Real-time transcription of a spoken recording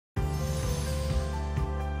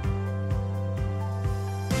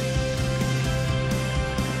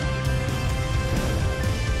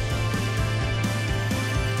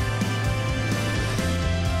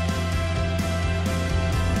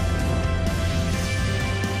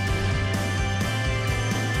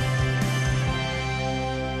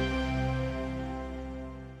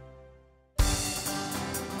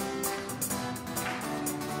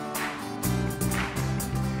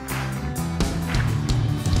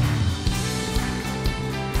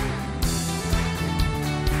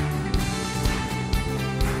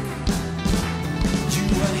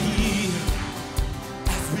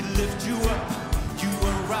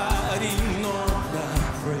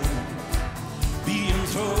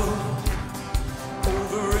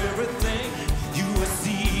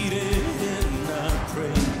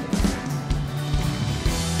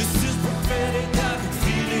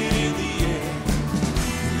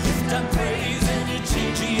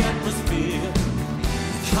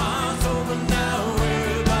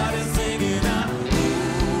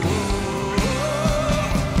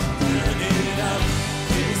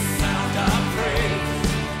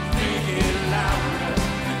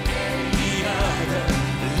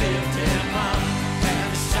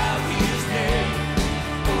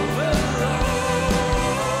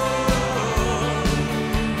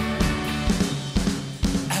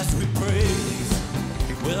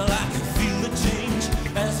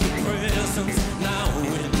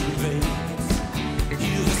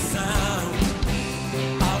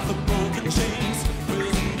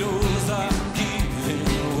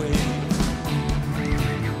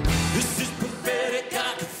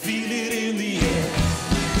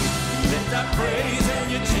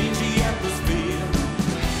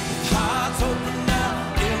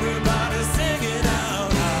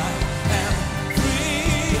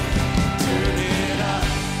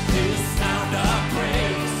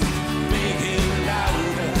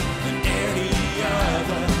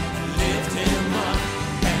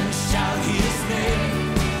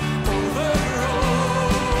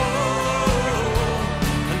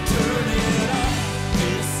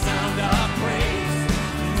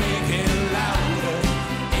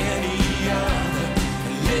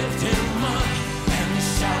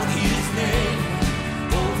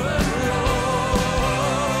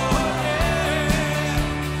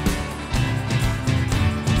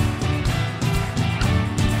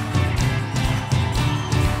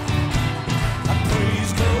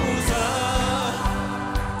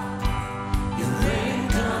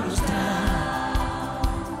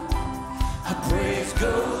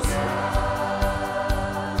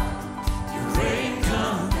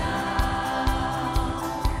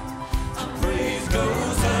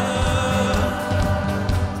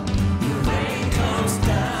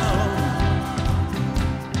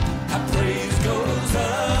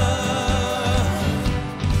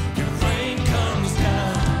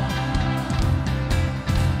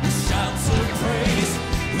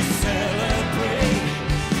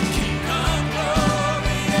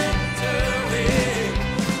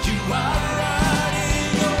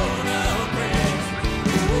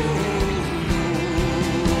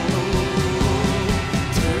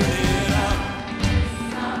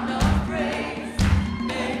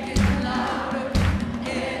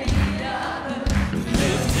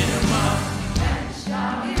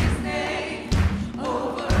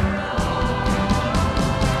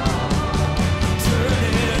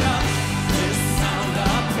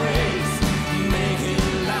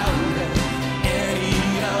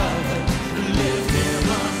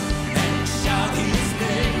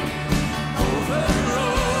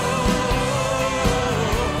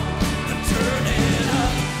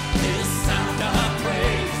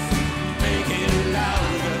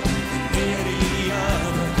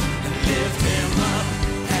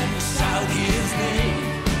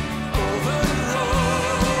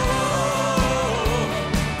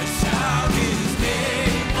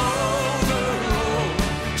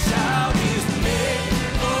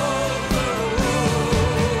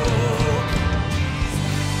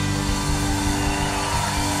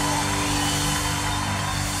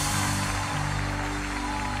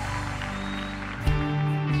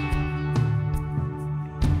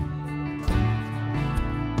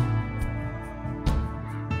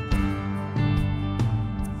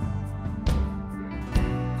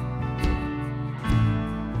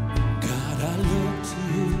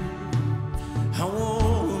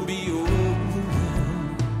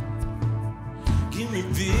me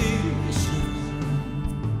vision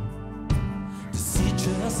to see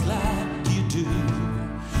just like you do.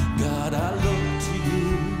 God, I look to you.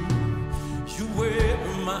 You where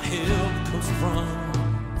my help comes from.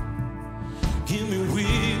 Give me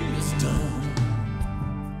wisdom.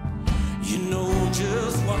 You know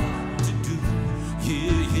just what to do.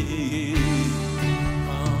 Yeah, yeah, yeah.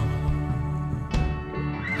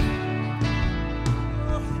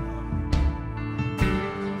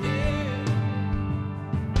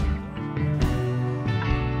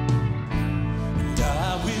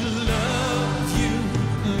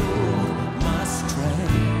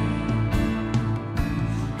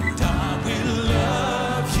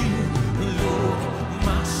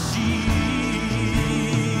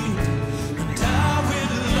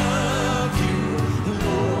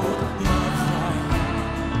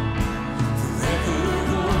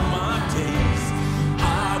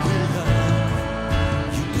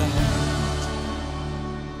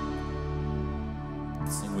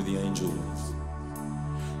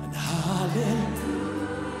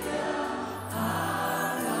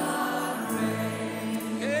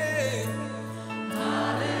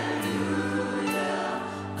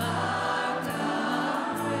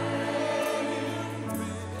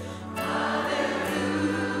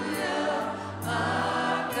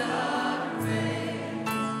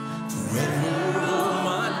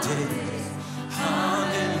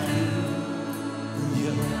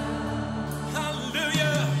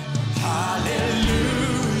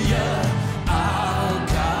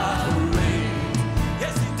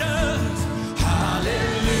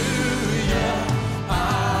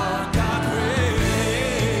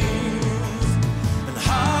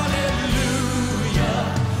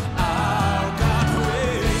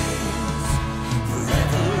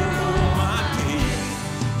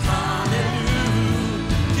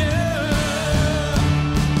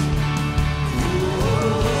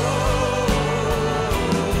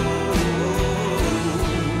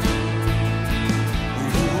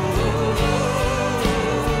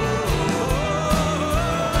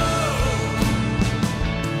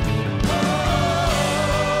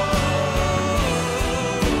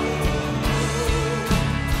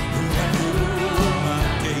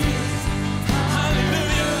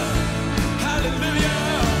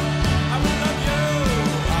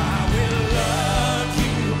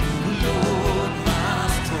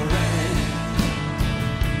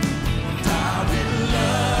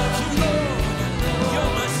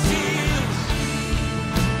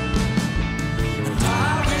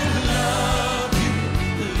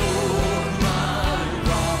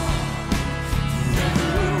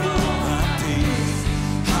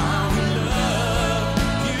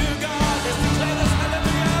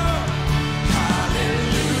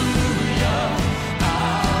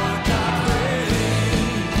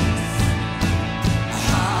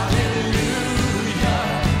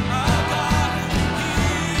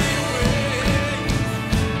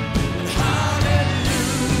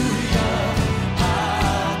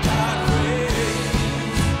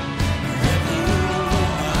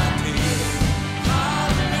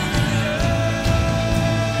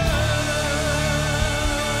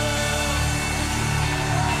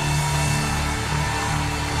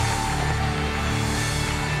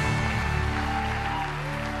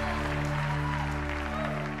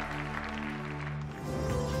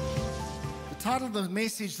 The title of the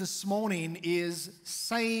message this morning is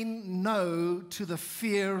Saying No to the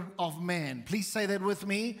Fear of Man. Please say that with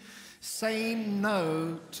me. Saying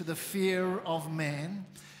no to the fear of man.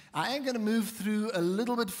 I am going to move through a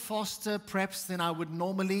little bit faster perhaps than I would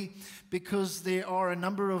normally, because there are a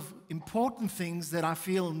number of important things that I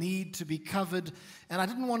feel need to be covered, and I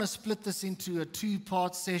didn't want to split this into a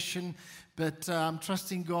two-part session, but I'm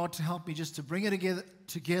trusting God to help me just to bring it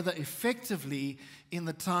together effectively in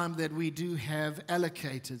the time that we do have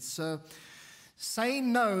allocated. So,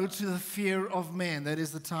 saying no to the fear of man, that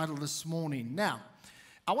is the title this morning. Now,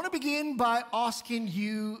 I want to begin by asking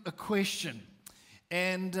you a question.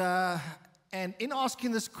 And in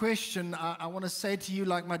asking this question, I want to say to you,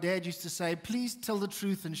 like my dad used to say, please tell the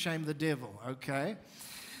truth and shame the devil, okay?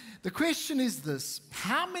 The question is this: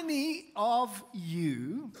 how many of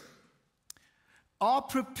you are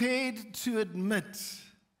prepared to admit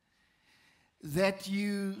that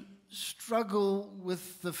you struggle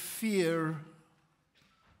with the fear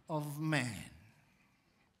of man?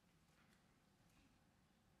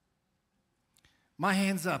 My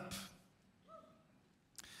hand's up.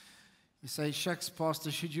 You say, shucks,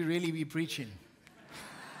 Pastor, should you really be preaching?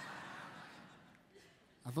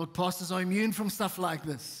 I thought pastors are immune from stuff like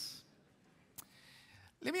this.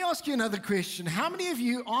 Let me ask you another question. How many of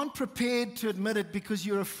you aren't prepared to admit it because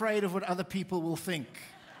you're afraid of what other people will think?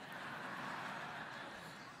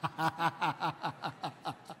 I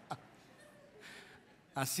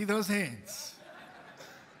see those hands.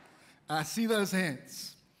 I see those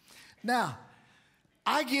hands. Now,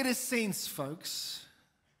 I get a sense, folks,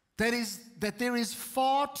 that there is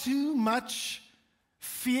far too much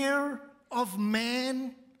fear of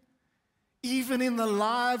man, even in the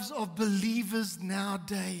lives of believers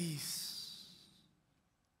nowadays.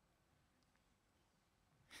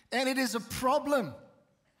 And it is a problem.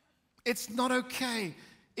 It's not okay.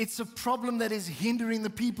 It's a problem that is hindering the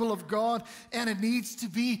people of God, and it needs to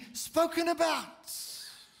be spoken about.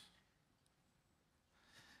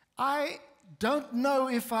 I don't know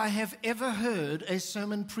if I have ever heard a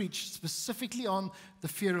sermon preached specifically on the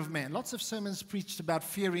fear of man. Lots of sermons preached about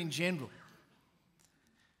fear in general.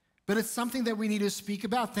 But it's something that we need to speak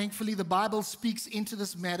about. Thankfully, the Bible speaks into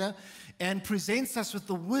this matter and presents us with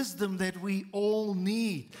the wisdom that we all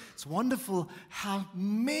need. It's wonderful how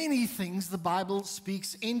many things the Bible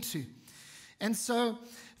speaks into. And so,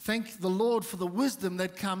 thank the Lord for the wisdom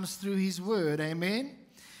that comes through His Word. Amen?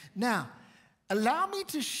 Now, allow me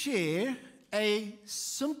to share a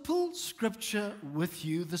simple scripture with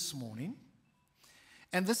you this morning.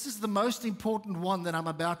 And this is the most important one that I'm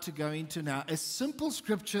about to go into now. A simple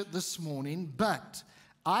scripture this morning, but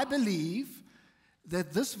I believe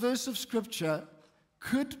that this verse of scripture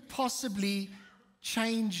could possibly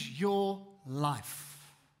change your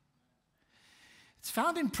life. It's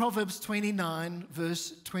found in Proverbs 29,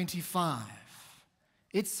 verse 25.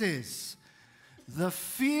 It says, "The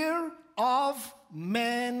fear of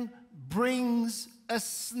man brings a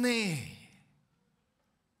snare."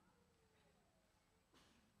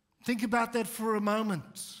 Think about that for a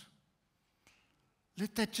moment.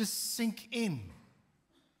 Let that just sink in.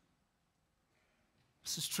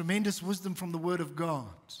 This is tremendous wisdom from the Word of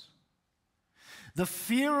God. The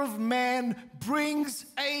fear of man brings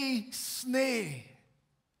a snare.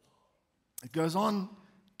 It goes on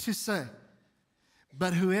to say,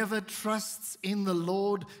 "But whoever trusts in the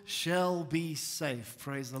Lord shall be safe."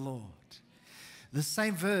 Praise the Lord. The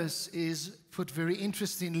same verse is put very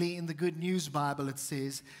interestingly in the Good News Bible. It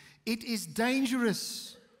says, "It is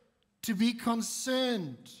dangerous to be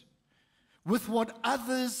concerned with what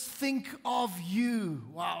others think of you."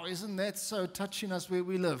 Wow, isn't that so touching us where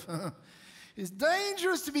we live? It's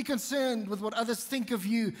dangerous to be concerned with what others think of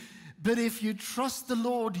you, but if you trust the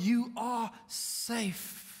Lord, you are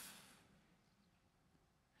safe.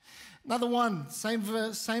 Another one, same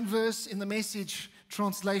verse in the Message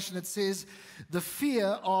translation. It says, "The fear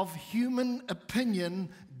of human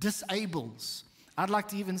opinion disables." I'd like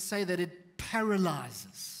to even say that it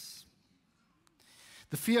paralyzes.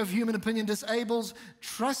 The fear of human opinion disables.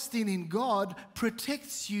 Trusting in God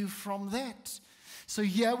protects you from that. So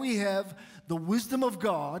here we have the wisdom of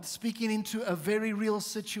God speaking into a very real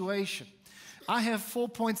situation. I have 4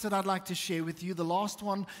 points that I'd like to share with you. The last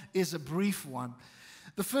one is a brief one.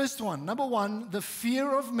 The first one, number one, the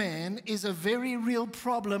fear of man is a very real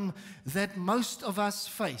problem that most of us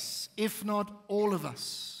face, if not all of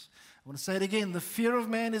us. I want to say it again. The fear of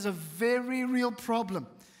man is a very real problem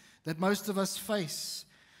that most of us face.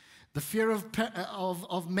 The fear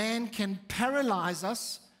of man can paralyze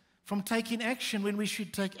us from taking action when we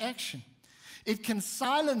should take action. It can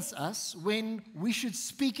silence us when we should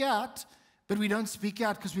speak out, but we don't speak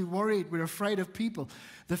out because we're worried, we're afraid of people.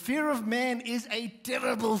 The fear of man is a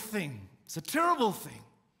terrible thing. It's a terrible thing.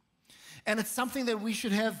 And it's something that we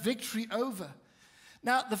should have victory over.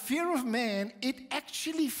 Now, the fear of man, it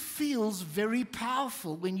actually feels very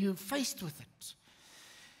powerful when you're faced with it.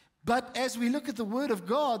 But as we look at the Word of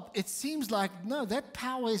God, it seems like, no, that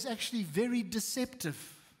power is actually very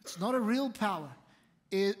deceptive. It's not a real power.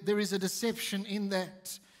 There is a deception in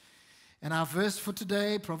that. And our verse for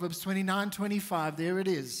today, Proverbs 29:25, there it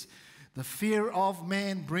is. The fear of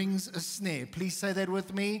man brings a snare. Please say that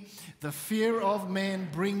with me. The fear of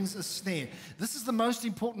man brings a snare. This is the most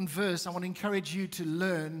important verse I want to encourage you to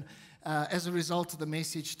learn as a result of the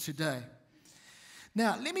message today.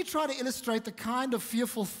 Now, let me try to illustrate the kind of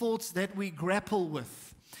fearful thoughts that we grapple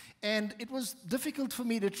with. And it was difficult for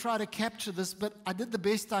me to try to capture this, but I did the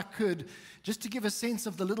best I could just to give a sense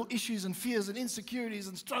of the little issues and fears and insecurities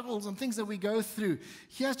and struggles and things that we go through.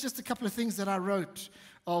 Here's just a couple of things that I wrote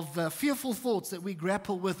of fearful thoughts that we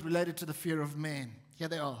grapple with related to the fear of man. Here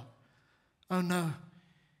they are. Oh no,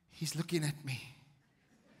 he's looking at me.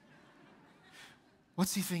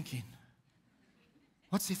 What's he thinking?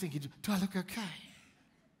 What's he thinking? Do I look okay?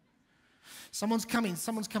 Someone's coming.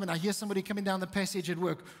 I hear somebody coming down the passage at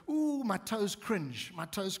work. Ooh, my toes cringe.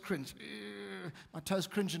 My toes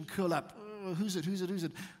cringe and curl up. Who's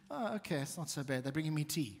it? Oh, okay, it's not so bad. They're bringing me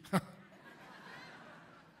tea.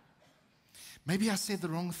 Maybe I said the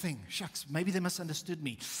wrong thing. Shucks, maybe they misunderstood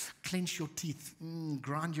me. Clench your teeth.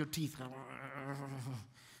 Grind your teeth.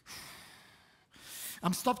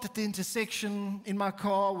 I'm stopped at the intersection in my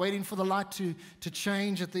car, waiting for the light to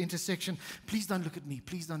change at the intersection. Please don't look at me.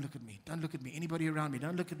 Please don't look at me. Don't look at me. Anybody around me,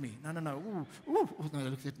 don't look at me. No. Ooh. No, they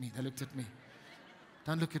looked at me. Don't look at me.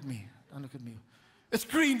 Don't look at me. It's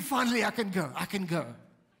green. Finally, I can go.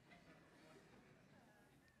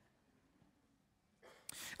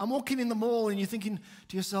 I'm walking in the mall and you're thinking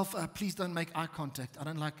to yourself, please don't make eye contact. I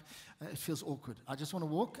don't like, it feels awkward. I just want to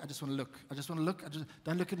walk. I just want to look.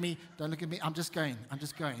 Don't look at me. I'm just going.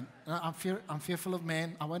 I'm fearful of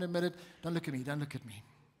man. I won't admit it. Don't look at me.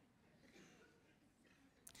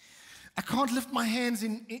 I can't lift my hands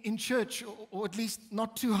in church, or at least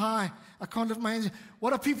not too high. I can't lift my hands.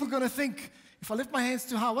 What are people going to think? If I lift my hands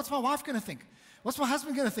too high, what's my wife going to think? What's my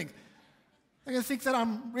husband going to think? They're going to think that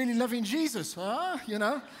I'm really loving Jesus,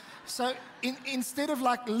 So instead of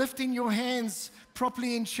like lifting your hands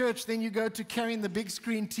properly in church, then you go to carrying the big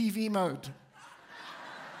screen TV mode.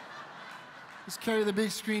 Just carry the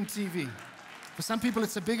big screen TV. For some people,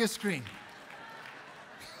 it's a bigger screen.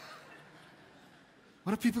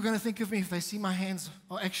 What are people going to think of me if they see my hands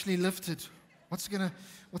are actually lifted? What's it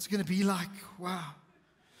going to be like? Wow.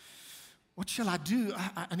 What shall I do?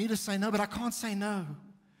 I need to say no, but I can't say no.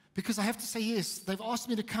 Because I have to say yes. They've asked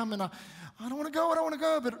me to come, and I don't want to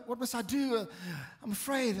go, but what must I do? I'm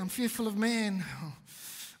afraid. I'm fearful of man.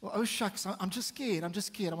 Well, oh, shucks, I'm just scared.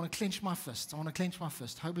 I want to clench my fists.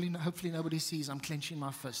 Hopefully nobody sees I'm clenching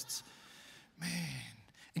my fists. Man.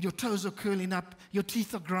 And your toes are curling up. Your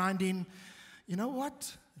teeth are grinding. You know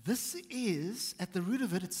what? This is, at the root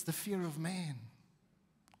of it, it's the fear of man.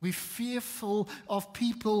 We're fearful of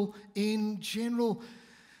people in general.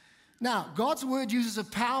 Now, God's word uses a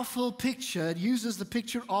powerful picture. It uses the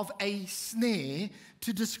picture of a snare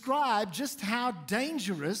to describe just how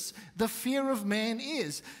dangerous the fear of man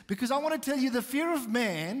is. Because I want to tell you, the fear of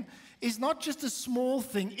man is not just a small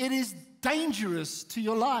thing. It is dangerous to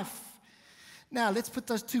your life. Now, let's put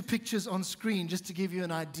those two pictures on screen just to give you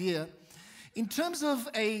an idea. In terms of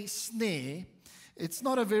a snare, it's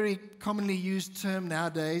not a very commonly used term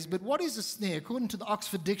nowadays, but what is a snare? According to the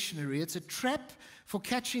Oxford Dictionary, it's a trap for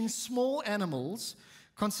catching small animals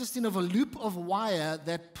consisting of a loop of wire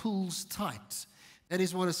that pulls tight. That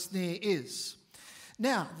is what a snare is.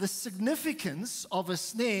 Now, the significance of a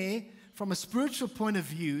snare from a spiritual point of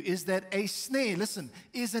view is that a snare, listen,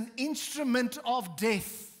 is an instrument of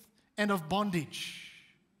death and of bondage.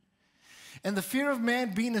 And the fear of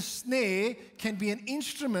man being a snare can be an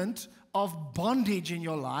instrument of bondage in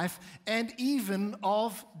your life and even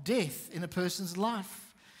of death in a person's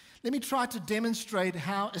life. Let me try to demonstrate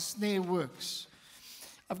how a snare works.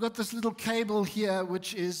 I've got this little cable here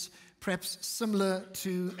which is perhaps similar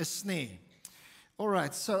to a snare. All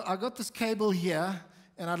right, so I got this cable here,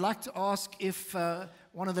 and I'd like to ask if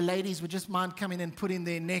one of the ladies would just mind coming and putting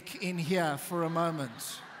their neck in here for a moment.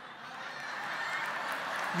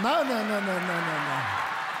 No.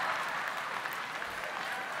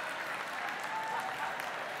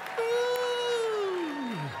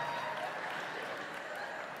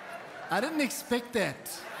 I didn't expect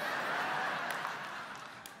that.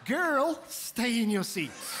 Girl, stay in your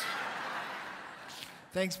seat.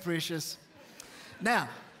 Thanks, precious. Now,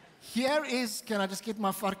 here is, can I just get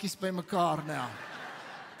my varkies by mekaar now?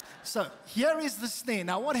 So, here is the snare.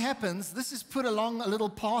 Now, what happens, this is put along a little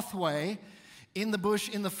pathway in the bush,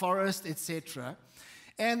 in the forest, etc.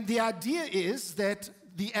 And the idea is that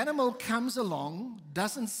the animal comes along,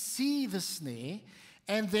 doesn't see the snare,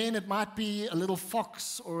 and then it might be a little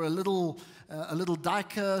fox or a little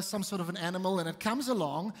duiker, some sort of an animal, and it comes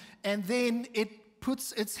along, and then it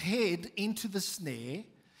puts its head into the snare,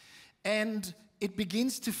 and it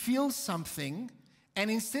begins to feel something, and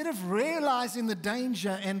instead of realizing the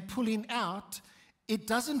danger and pulling out, it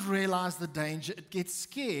doesn't realize the danger. It gets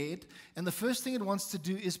scared, and the first thing it wants to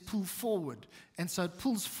do is pull forward. And so it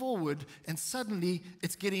pulls forward, and suddenly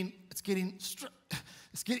it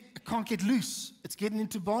can't get loose. It's getting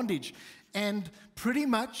into bondage. And pretty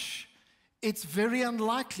much, it's very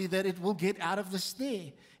unlikely that it will get out of the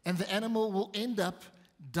snare, and the animal will end up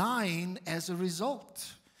dying as a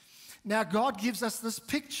result. Now, God gives us this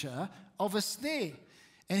picture of a snare,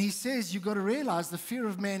 and He says, you've got to realize the fear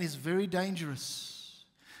of man is very dangerous.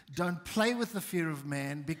 Don't play with the fear of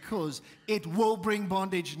man, because it will bring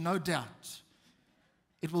bondage, no doubt.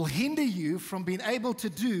 It will hinder you from being able to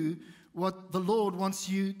do what the Lord wants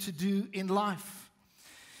you to do in life.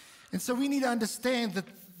 And so we need to understand that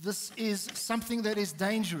this is something that is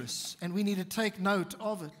dangerous, and we need to take note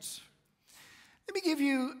of it. Let me give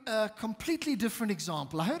you a completely different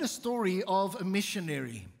example. I heard a story of a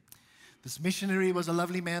missionary. This missionary was a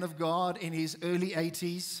lovely man of God in his early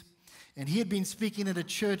 80s, and he had been speaking at a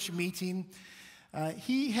church meeting.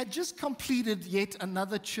 He had just completed yet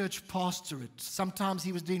another church pastorate. Sometimes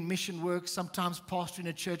he was doing mission work, sometimes pastoring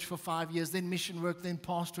a church for 5 years, then mission work, then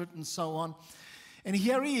pastorate, and so on. And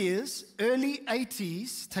here he is, early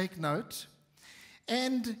 80s, take note,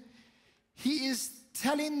 and he is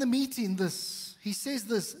telling the meeting this. He says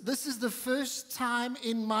this is the first time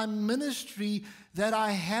in my ministry that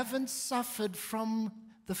I haven't suffered from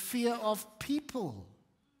the fear of people.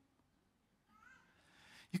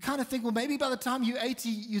 You kind of think, well, maybe by the time you're 80,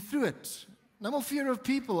 you're through it. No more fear of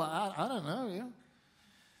people. I don't know. Yeah.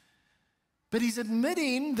 But he's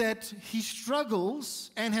admitting that he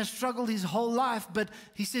struggles and has struggled his whole life. But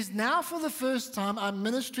he says, now for the first time, I'm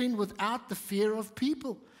ministering without the fear of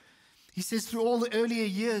people. He says through all the earlier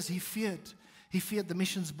years, he feared. He feared the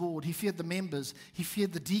missions board. He feared the members. He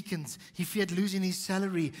feared the deacons. He feared losing his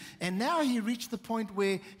salary. And now he reached the point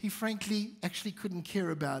where he frankly actually couldn't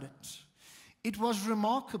care about it. It was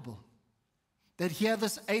remarkable that here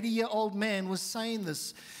this 80-year-old man was saying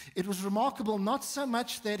this. It was remarkable not so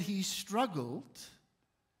much that he struggled,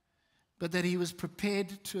 but that he was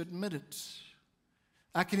prepared to admit it.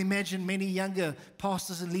 I can imagine many younger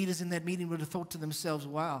pastors and leaders in that meeting would have thought to themselves,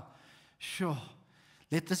 wow, sure,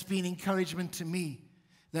 let this be an encouragement to me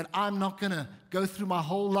that I'm not going to go through my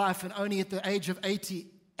whole life and only at the age of 80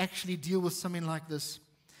 actually deal with something like this.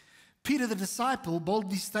 Peter the disciple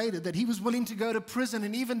boldly stated that he was willing to go to prison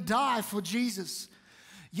and even die for Jesus.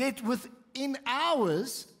 Yet within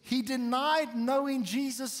hours, he denied knowing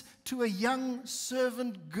Jesus to a young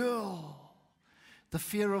servant girl. The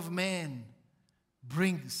fear of man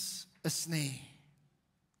brings a snare.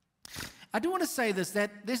 I do want to say this, that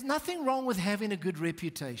there's nothing wrong with having a good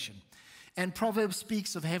reputation. And Proverbs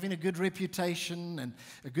speaks of having a good reputation, and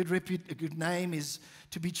a good name is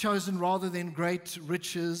to be chosen rather than great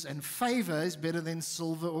riches, and favor is better than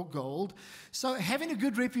silver or gold. So having a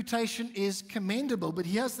good reputation is commendable, but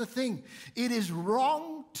here's the thing. It is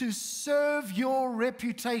wrong to serve your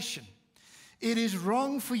reputation. It is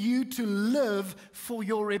wrong for you to live for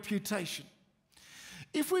your reputation.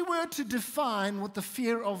 If we were to define what the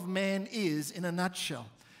fear of man is in a nutshell,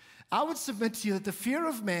 I would submit to you that the fear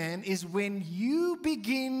of man is when you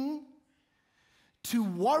begin to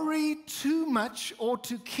worry too much or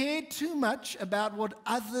to care too much about what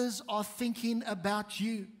others are thinking about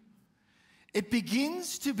you. It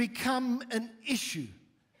begins to become an issue,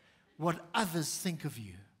 what others think of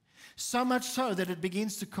you. So much so that it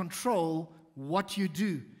begins to control what you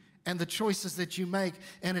do and the choices that you make,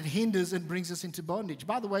 and it hinders and brings us into bondage.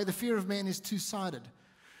 By the way, the fear of man is two-sided.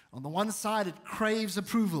 On the one side, it craves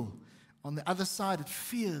approval. On the other side, it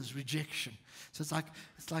fears rejection. So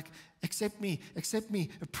it's like, accept me,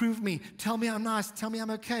 approve me, tell me I'm nice, tell me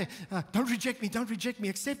I'm okay. Don't reject me,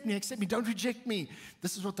 accept me, don't reject me.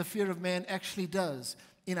 This is what the fear of man actually does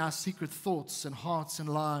in our secret thoughts and hearts and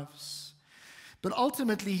lives. But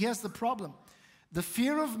ultimately, here's the problem. The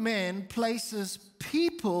fear of man places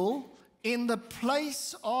people in the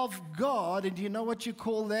place of God, and do you know what you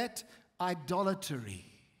call that? Idolatry.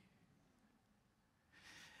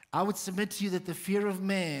 I would submit to you that the fear of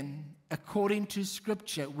man, according to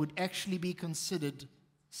Scripture, would actually be considered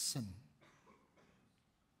sin.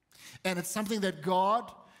 And it's something that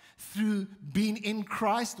God, through being in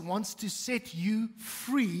Christ, wants to set you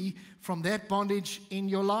free from that bondage in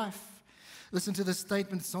your life. Listen to the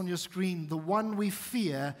statement, it's on your screen. The one we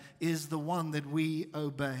fear is the one that we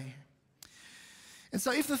obey. And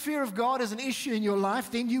so if the fear of God is an issue in your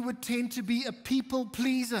life, then you would tend to be a people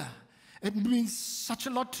pleaser. It means such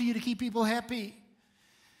a lot to you to keep people happy.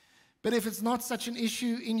 But if it's not such an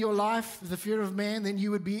issue in your life, the fear of man, then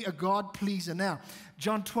you would be a God pleaser. Now,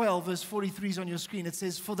 John 12, verse 43 is on your screen. It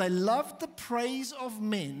says, "For they loved the praise of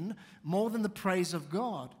men more than the praise of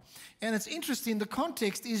God." And it's interesting, the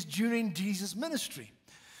context is during Jesus' ministry.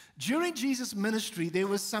 During Jesus' ministry, there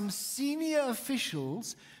were some senior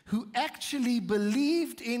officials who actually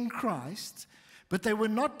believed in Christ, but they were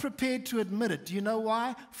not prepared to admit it. Do you know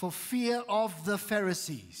why? For fear of the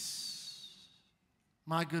Pharisees.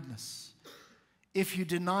 My goodness. If you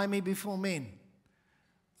deny me before men,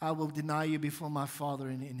 I will deny you before my Father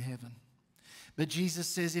in heaven. But Jesus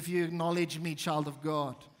says, if you acknowledge me, child of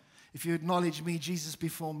God, if you acknowledge me, Jesus,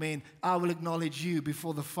 before men, I will acknowledge you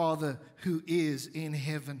before the Father who is in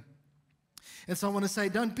heaven. And so I want to say,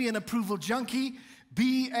 don't be an approval junkie,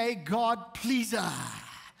 be a God pleaser.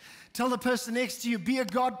 Tell the person next to you, be a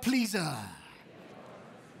God pleaser.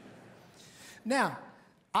 Now,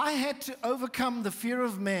 I had to overcome the fear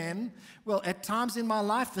of man. Well, at times in my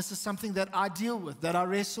life, this is something that I deal with, that I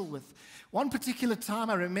wrestle with. One particular time,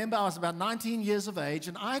 I remember I was about 19 years of age,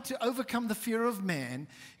 and I had to overcome the fear of man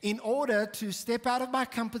in order to step out of my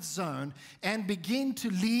comfort zone and begin to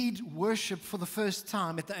lead worship for the first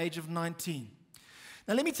time at the age of 19.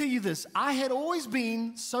 Now, let me tell you this. I had always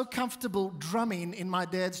been so comfortable drumming in my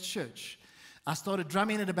dad's church. I started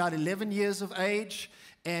drumming at about 11 years of age.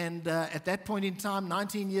 And at that point in time,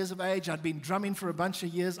 19 years of age, I'd been drumming for a bunch of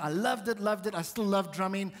years. I loved it. I still love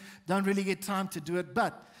drumming. Don't really get time to do it.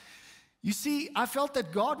 But you see, I felt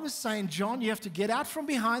that God was saying, John, you have to get out from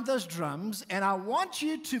behind those drums, and I want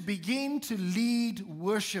you to begin to lead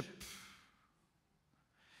worship.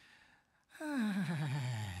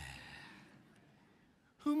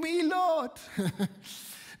 Who me, Lord?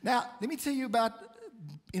 Now, let me tell you about,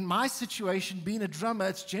 in my situation, being a drummer,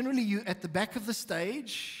 it's generally you at the back of the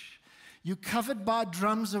stage. You're covered by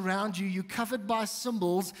drums around you. You're covered by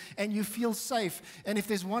cymbals, and you feel safe. And if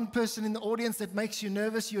there's one person in the audience that makes you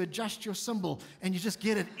nervous, you adjust your cymbal, and you just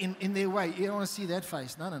get it in their way. You don't want to see that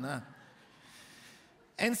face. No.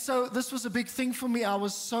 And so this was a big thing for me. I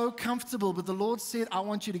was so comfortable, but the Lord said, I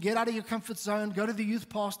want you to get out of your comfort zone, go to the youth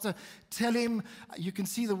pastor, tell him, you can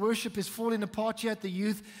see the worship is falling apart here at the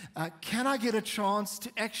youth. Can I get a chance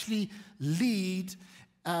to actually lead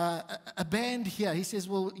a band here? He says,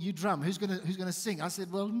 well, you drum. Who's gonna sing? I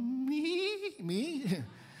said, well, me.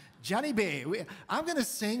 Johnny Bear. I'm going to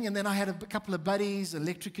sing. And then I had a couple of buddies,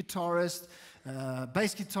 electric guitarist,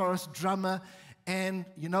 bass guitarist, drummer. And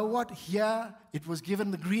you know what? Here, it was given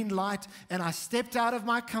the green light, and I stepped out of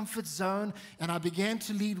my comfort zone, and I began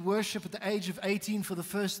to lead worship at the age of 18 for the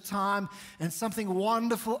first time, and something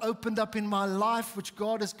wonderful opened up in my life, which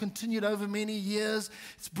God has continued over many years.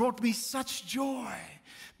 It's brought me such joy.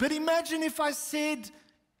 But imagine if I said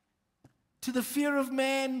to the fear of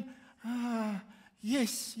man,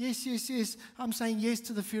 yes, I'm saying yes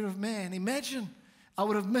to the fear of man. Imagine, I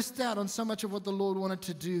would have missed out on so much of what the Lord wanted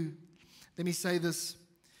to do. Let me say this.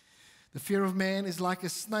 The fear of man is like a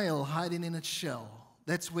snail hiding in its shell.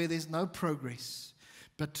 That's where there's no progress.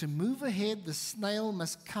 But to move ahead, the snail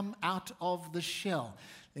must come out of the shell.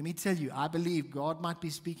 Let me tell you, I believe God might be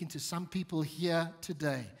speaking to some people here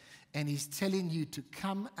today, and He's telling you to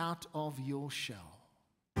come out of your shell.